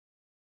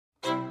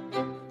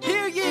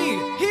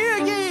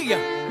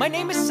My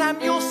name is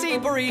Samuel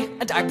Seabury,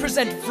 and I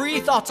present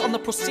free thoughts on the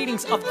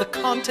proceedings of the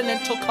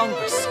Continental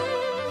Congress.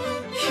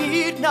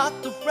 Heed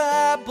not the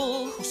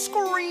rabble who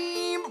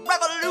scream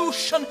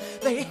revolution.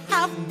 They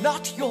have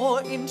not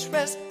your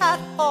interest at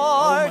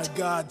heart. Oh my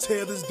God,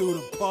 tear this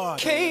dude apart.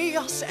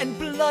 Chaos and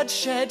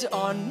bloodshed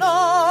are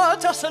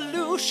not a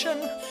solution.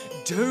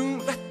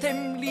 Don't let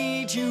them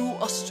lead you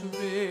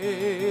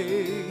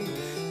astray.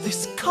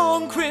 This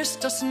Congress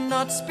does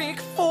not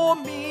speak for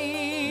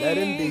me. Let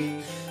him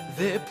be.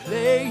 They're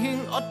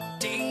playing a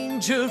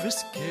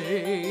dangerous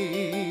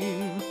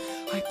game.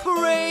 I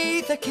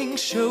pray the King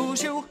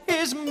shows you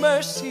his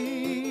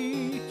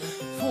mercy.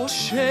 For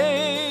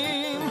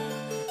shame,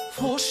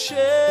 for shame.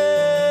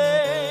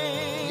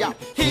 Yeah,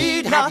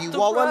 he'd have you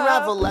all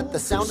unravel at the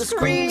sound of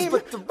screams,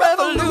 but the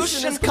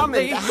revolution is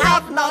coming. The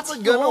have-nots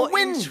are gonna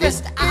win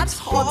this. It's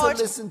hard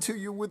to listen to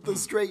you with a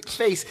straight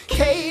face.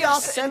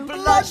 Chaos and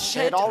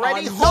bloodshed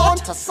already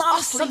haunt us.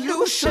 Some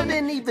solution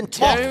and even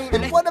talk.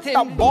 And what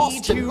about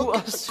Boston? Look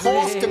at the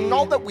cost and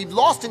all that we've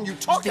lost, and you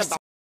talk about